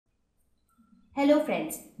Hello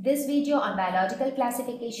friends, this video on biological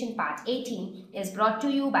classification part 18 is brought to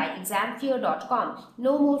you by examfear.com.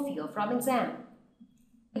 No more fear from exam.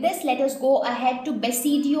 With this, let us go ahead to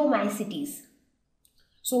Basidiomycetes.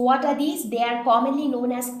 So what are these? They are commonly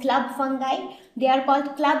known as club fungi. They are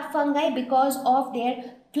called club fungi because of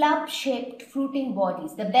their club-shaped fruiting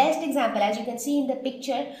bodies. The best example, as you can see in the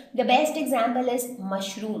picture, the best example is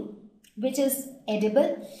mushroom, which is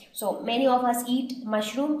edible. So many of us eat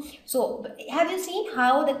mushroom. So have you seen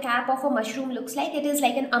how the cap of a mushroom looks like? It is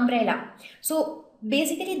like an umbrella. So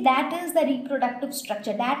basically that is the reproductive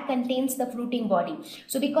structure that contains the fruiting body.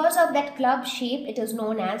 So because of that club shape, it is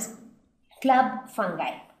known as club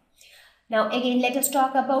fungi. Now again, let us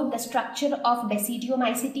talk about the structure of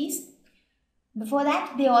Basidiomycetes. Before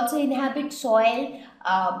that, they also inhabit soil,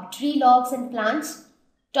 tree logs and plants.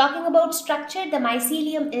 Talking about structure, the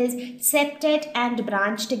mycelium is septate and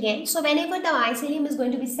branched again. So whenever the mycelium is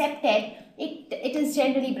going to be septate, it is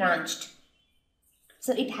generally branched.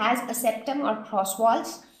 So it has a septum or cross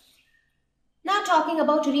walls. Now talking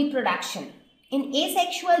about reproduction. In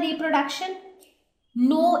asexual reproduction,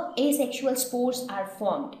 no asexual spores are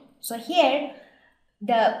formed. So here,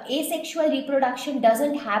 the asexual reproduction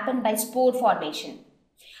doesn't happen by spore formation.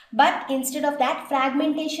 But instead of that,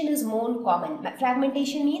 fragmentation is more common.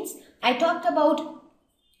 Fragmentation means, I talked about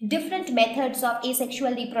different methods of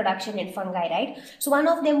asexual reproduction in fungi, right? So one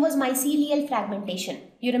of them was mycelial fragmentation.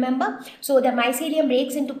 You remember? So the mycelium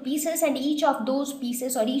breaks into pieces, and each of those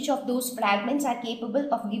pieces or each of those fragments are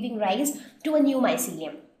capable of giving rise to a new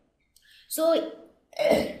mycelium. So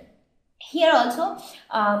here also,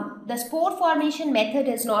 the spore formation method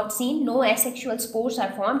is not seen. No asexual spores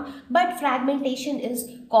are formed, but fragmentation is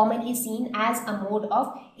commonly seen as a mode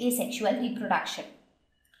of asexual reproduction.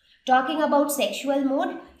 Talking about sexual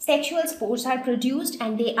mode, sexual spores are produced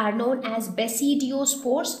and they are known as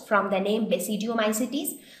basidiospores from the name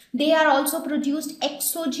Basidiomycetes. They are also produced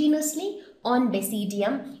exogenously on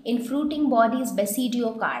basidium in fruiting bodies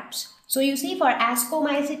basidiocarps. So you see, for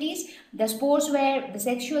Ascomycetes, the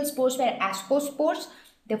sexual spores were ascospores,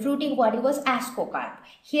 the fruiting body was ascocarp.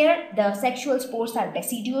 Here the sexual spores are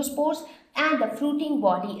basidiospores and the fruiting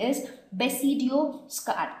body is basidiocarp.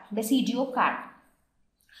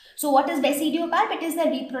 So what is basidiocarp? It is the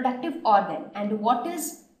reproductive organ. And what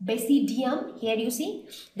is basidium? Here you see,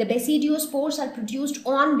 the basidiospores are produced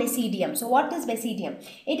on basidium. So what is basidium?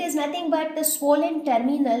 It is nothing but the swollen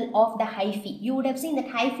terminal of the hyphae. You would have seen that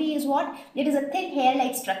hyphae is what? It is a thin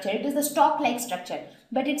hair-like structure. It is the stalk-like structure.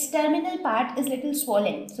 But its terminal part is little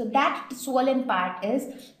swollen. So that swollen part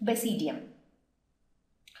is basidium.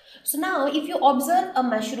 So now if you observe a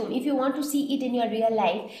mushroom, if you want to see it in your real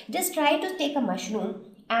life, just try to take a mushroom,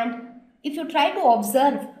 and if you try to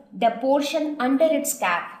observe the portion under its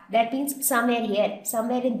cap, that means somewhere here,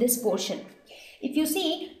 somewhere in this portion, if you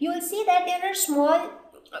see, you will see that there are small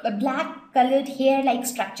black colored hair-like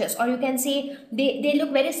structures, or you can say they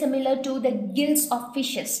look very similar to the gills of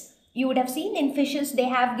fishes. You would have seen in fishes they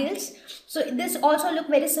have gills. So this also look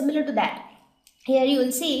very similar to that. Here you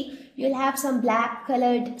will see, you will have some black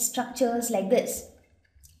colored structures like this,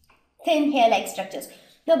 thin hair-like structures.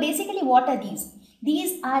 Now basically what are these?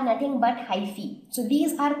 These are nothing but hyphae. So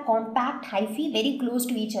these are compact hyphae very close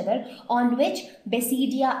to each other on which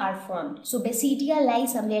basidia are formed. So basidia lie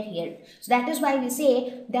somewhere here. So that is why we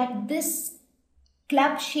say that this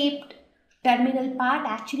club-shaped terminal part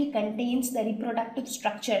actually contains the reproductive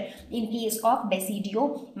structure in case of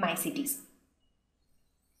Basidiomycetes.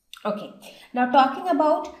 Okay, now talking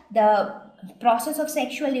about the process of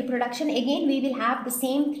sexual reproduction, again we will have the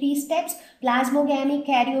same three steps: plasmogamy,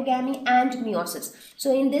 karyogamy and meiosis.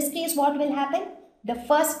 So in this case what will happen? The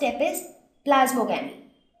first step is plasmogamy.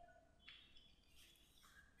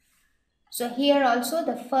 So here also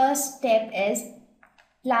the first step is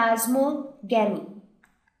plasmogamy.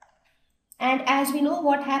 And as we know,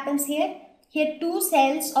 what happens here? Here two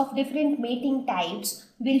cells of different mating types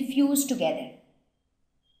will fuse together.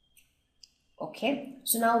 Okay,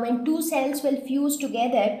 so now when two cells will fuse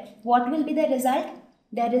together, what will be the result?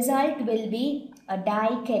 The result will be a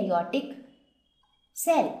dikaryotic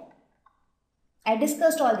cell. I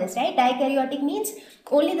discussed all this, right? Dikaryotic means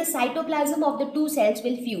only the cytoplasm of the two cells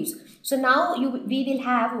will fuse. So now we will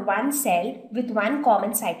have one cell with one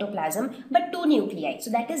common cytoplasm but two nuclei.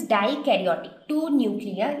 So that is dikaryotic, two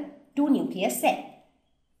nucleus cell.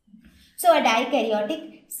 So a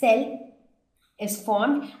dikaryotic cell is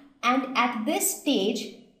formed. And at this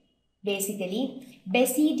stage, basically,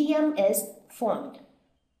 basidium is formed.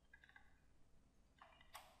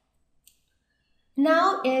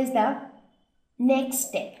 Now is the next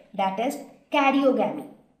step, that is karyogamy.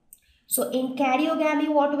 So in karyogamy,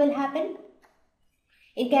 what will happen?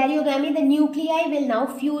 In karyogamy, the nuclei will now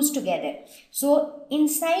fuse together. So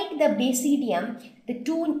inside the basidium, the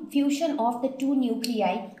fusion of the two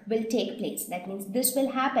nuclei will take place. That means this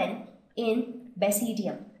will happen in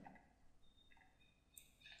basidium.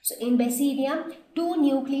 So in basidium, two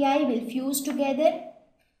nuclei will fuse together,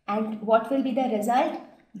 and what will be the result?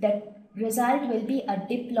 The result will be a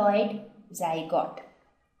diploid zygote.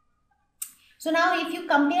 So now if you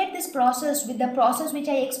compare this process with the process which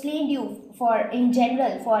I explained you for in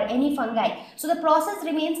general for any fungi, so the process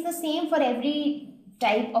remains the same for every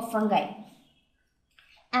type of fungi.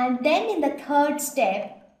 And then in the third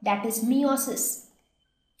step, that is meiosis.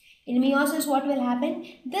 In meiosis, what will happen?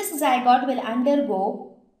 This zygote will undergo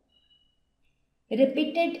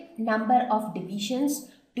repeated number of divisions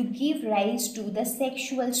to give rise to the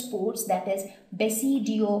sexual spores, that is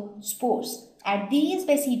basidiospores. And these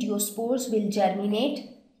basidiospores will germinate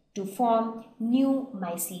to form new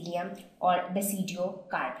mycelium or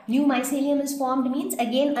basidiocarp. New mycelium is formed means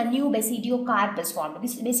again a new basidiocarp is formed.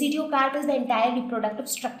 This basidiocarp is the entire reproductive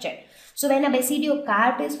structure. So when a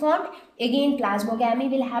basidiocarp is formed, again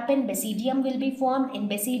plasmogamy will happen, basidium will be formed. In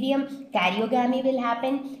basidium, karyogamy will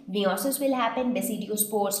happen, meiosis will happen,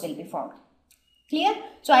 basidiospores will be formed. Clear?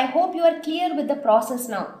 So I hope you are clear with the process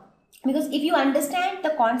now. Because if you understand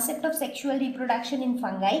the concept of sexual reproduction in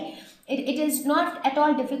fungi, it is not at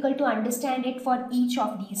all difficult to understand it for each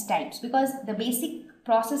of these types, because the basic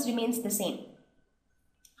process remains the same.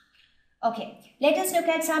 Okay, let us look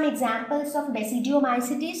at some examples of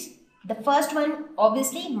Basidiomycetes. The first one,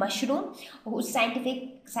 obviously, mushroom, whose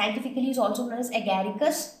scientifically is also known as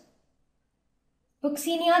agaricus.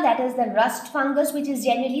 Puccinia, that is the rust fungus, which is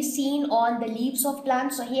generally seen on the leaves of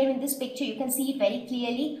plants. So here in this picture, you can see it very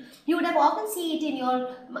clearly. You would have often seen it in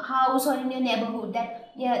your house or in your neighborhood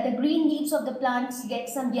that the green leaves of the plants get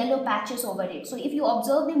some yellow patches over it. So if you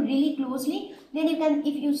observe them really closely, then you can,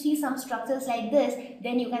 if you see some structures like this,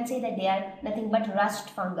 then you can say that they are nothing but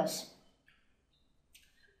rust fungus.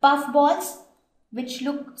 Puffballs, which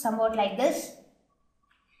look somewhat like this.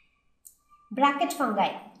 Bracket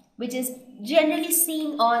fungi, which is generally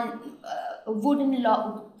seen on wooden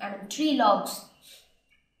tree logs.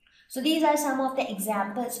 So these are some of the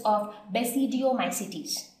examples of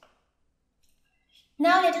Basidiomycetes.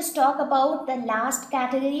 Now let us talk about the last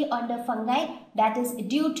category under fungi, that is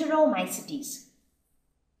Deuteromycetes.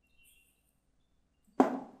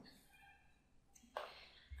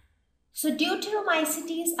 So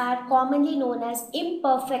Deuteromycetes are commonly known as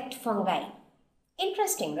imperfect fungi.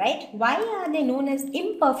 Interesting, right? Why are they known as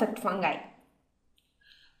imperfect fungi?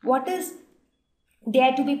 What is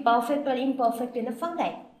there to be perfect or imperfect in a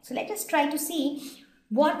fungi? So let us try to see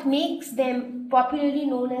what makes them popularly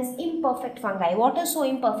known as imperfect fungi. What is so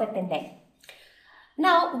imperfect in them?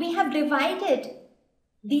 Now we have divided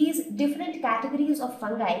these different categories of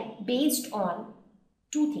fungi based on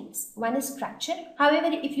two things. One is structure. However,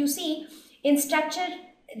 if you see in structure,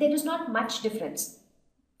 there is not much difference.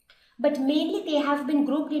 But mainly they have been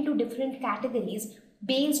grouped into different categories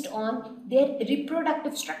based on their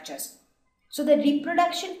reproductive structures. So the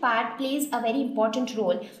reproduction part plays a very important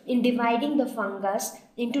role in dividing the fungus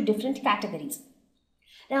into different categories.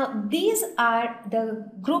 Now these are the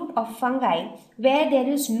group of fungi where there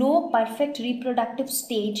is no perfect reproductive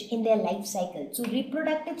stage in their life cycle. So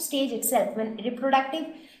reproductive stage itself, when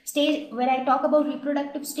I talk about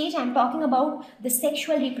reproductive stage, I am talking about the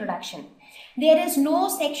sexual reproduction. There is no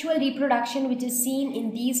sexual reproduction which is seen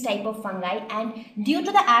in these type of fungi, and due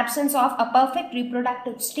to the absence of a perfect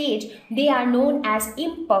reproductive stage, they are known as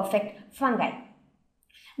imperfect fungi.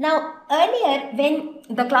 Now earlier, when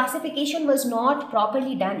the classification was not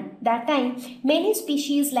properly done, that time many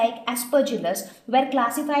species like Aspergillus were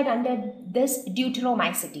classified under this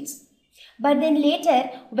Deuteromycetes. But then later,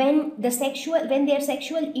 when their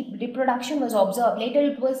sexual reproduction was observed, later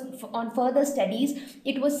it was on further studies,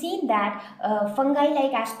 it was seen that fungi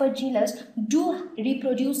like Aspergillus do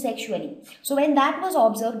reproduce sexually. So when that was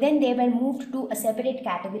observed, then they were moved to a separate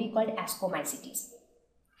category called Ascomycetes.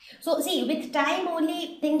 So see, with time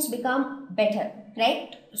only things become better,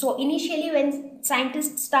 right? So initially when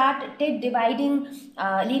scientists started dividing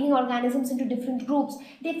living organisms into different groups,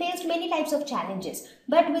 they faced many types of challenges.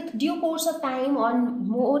 But with due course of time, on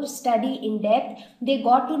more study in depth, they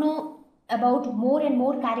got to know about more and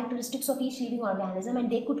more characteristics of each living organism,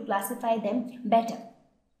 and they could classify them better.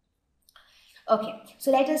 Okay,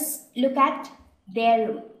 so let us look at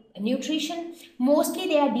their nutrition. Mostly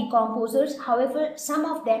they are decomposers. However, some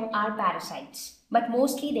of them are parasites, but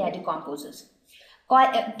mostly they are decomposers.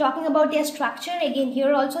 Talking about their structure, again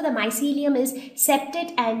here also the mycelium is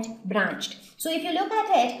septate and branched. So if you look at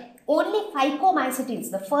it, Only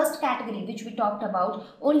Phycomycetes, the first category which we talked about,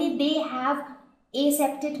 only they have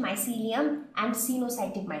aseptate mycelium and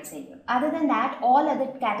cenocytic mycelium. Other than that, all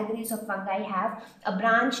other categories of fungi have a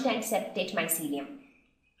branched and septate mycelium.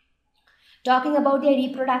 Talking about their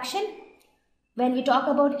reproduction, when we talk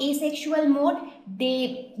about asexual mode,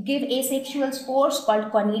 they give asexual spores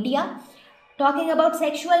called conidia. Talking about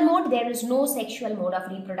sexual mode, there is no sexual mode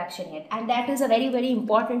of reproduction yet, and that is a very, very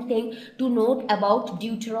important thing to note about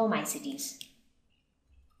Deuteromycetes.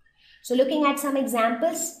 So looking at some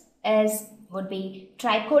examples as would be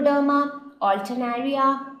Trichoderma,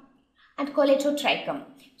 Alternaria, and Coletotrichum.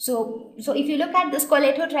 So if you look at this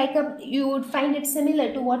Coletotrichum, you would find it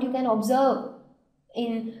similar to what you can observe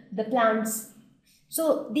in the plants.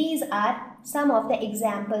 So these are some of the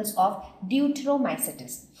examples of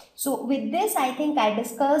Deuteromycetes. So with this, I think I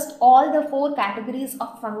discussed all the 4 categories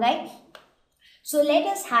of fungi. So let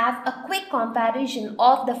us have a quick comparison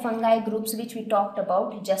of the fungi groups which we talked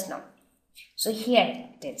about just now. So here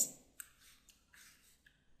it is.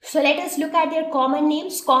 So let us look at their common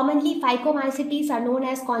names. Commonly, Phycomycetes are known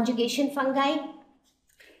as conjugation fungi.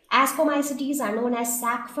 Ascomycetes are known as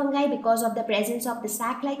sac fungi because of the presence of the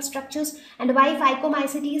sac-like structures. And why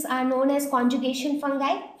Phycomycetes are known as conjugation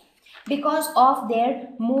fungi? Because of their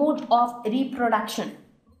mode of reproduction.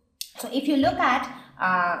 So if you look at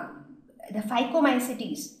the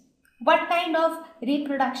Phycomycetes, what kind of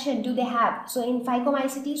reproduction do they have? So in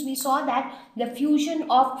Phycomycetes, we saw that the fusion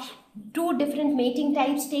of 2 different mating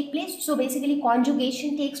types take place. So basically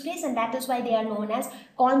conjugation takes place, and that is why they are known as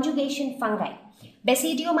conjugation fungi.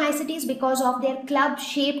 Basidiomycetes, because of their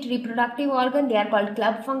club-shaped reproductive organ, they are called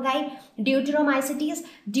club fungi. Deuteromycetes,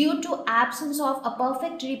 due to absence of a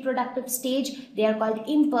perfect reproductive stage, they are called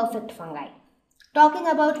imperfect fungi. Talking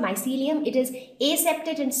about mycelium, it is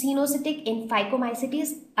aseptate and cenocytic in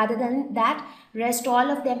Phycomycetes. Other than that, rest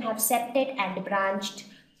all of them have septate and branched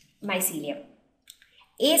mycelium.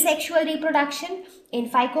 Asexual reproduction in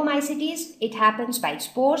Phycomycetes, it happens by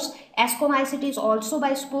spores. Ascomycetes also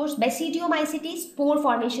by spores. Basidiomycetes, spore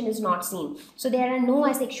formation is not seen. So there are no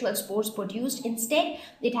asexual spores produced. Instead,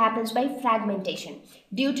 it happens by fragmentation.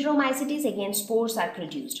 Deuteromycetes, again, spores are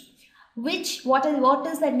produced. What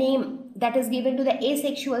is the name that is given to the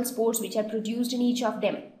asexual spores which are produced in each of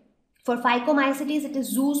them? For Phycomycetes, it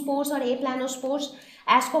is zoospores or aplanospores.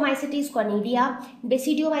 Ascomycetes, conidia.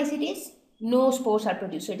 Basidiomycetes, no spores are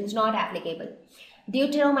produced, so it is not applicable.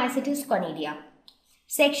 Deuteromycetes, conidia.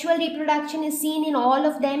 Sexual reproduction is seen in all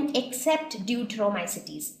of them except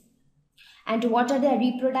Deuteromycetes. And what are the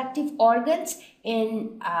reproductive organs?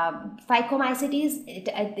 In Phycomycetes,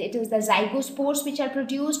 it is the zygospores which are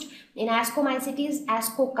produced. In Ascomycetes,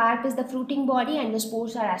 ascocarp is the fruiting body and the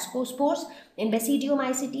spores are ascospores. In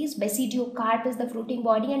Basidiomycetes, basidiocarp is the fruiting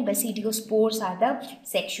body and basidiospores are the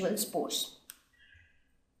sexual spores.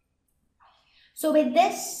 So with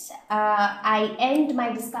this, I end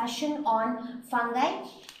my discussion on fungi.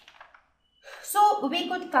 So we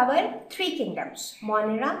could cover 3 kingdoms: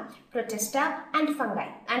 Monera, Protista and fungi.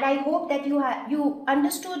 And I hope that you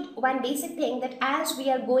understood one basic thing, that as we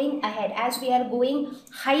are going ahead, as we are going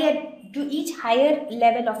higher to each higher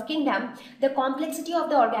level of kingdom, the complexity of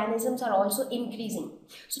the organisms are also increasing.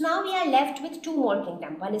 So now we are left with 2 more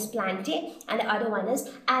kingdoms. One is Plantae and the other one is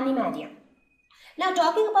Animalia. Now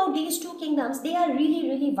talking about these 2 kingdoms, they are really,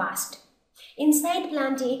 really vast. Inside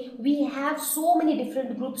Plantae, we have so many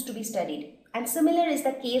different groups to be studied. And similar is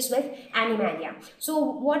the case with Animalia. So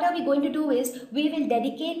what are we going to do is, we will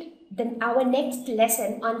dedicate our next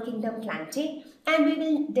lesson on kingdom Plantae, and we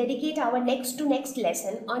will dedicate our next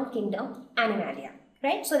lesson on kingdom Animalia.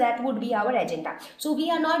 Right? So that would be our agenda. So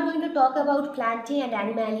we are not going to talk about Plantae and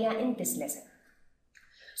Animalia in this lesson.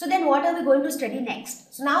 So then what are we going to study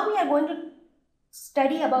next? So now we are going to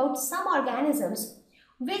study about some organisms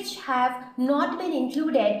which have not been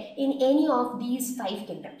included in any of these 5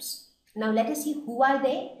 kingdoms. Now let us see who are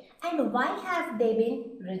they and why have they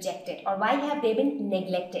been rejected or why have they been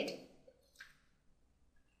neglected.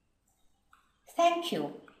 Thank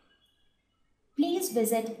you. Please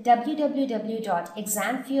visit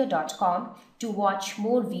www.examfear.com to watch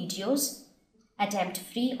more videos, attempt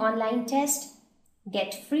free online test,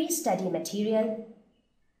 get free study material,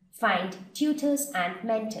 find tutors and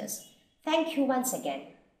mentors. Thank you once again.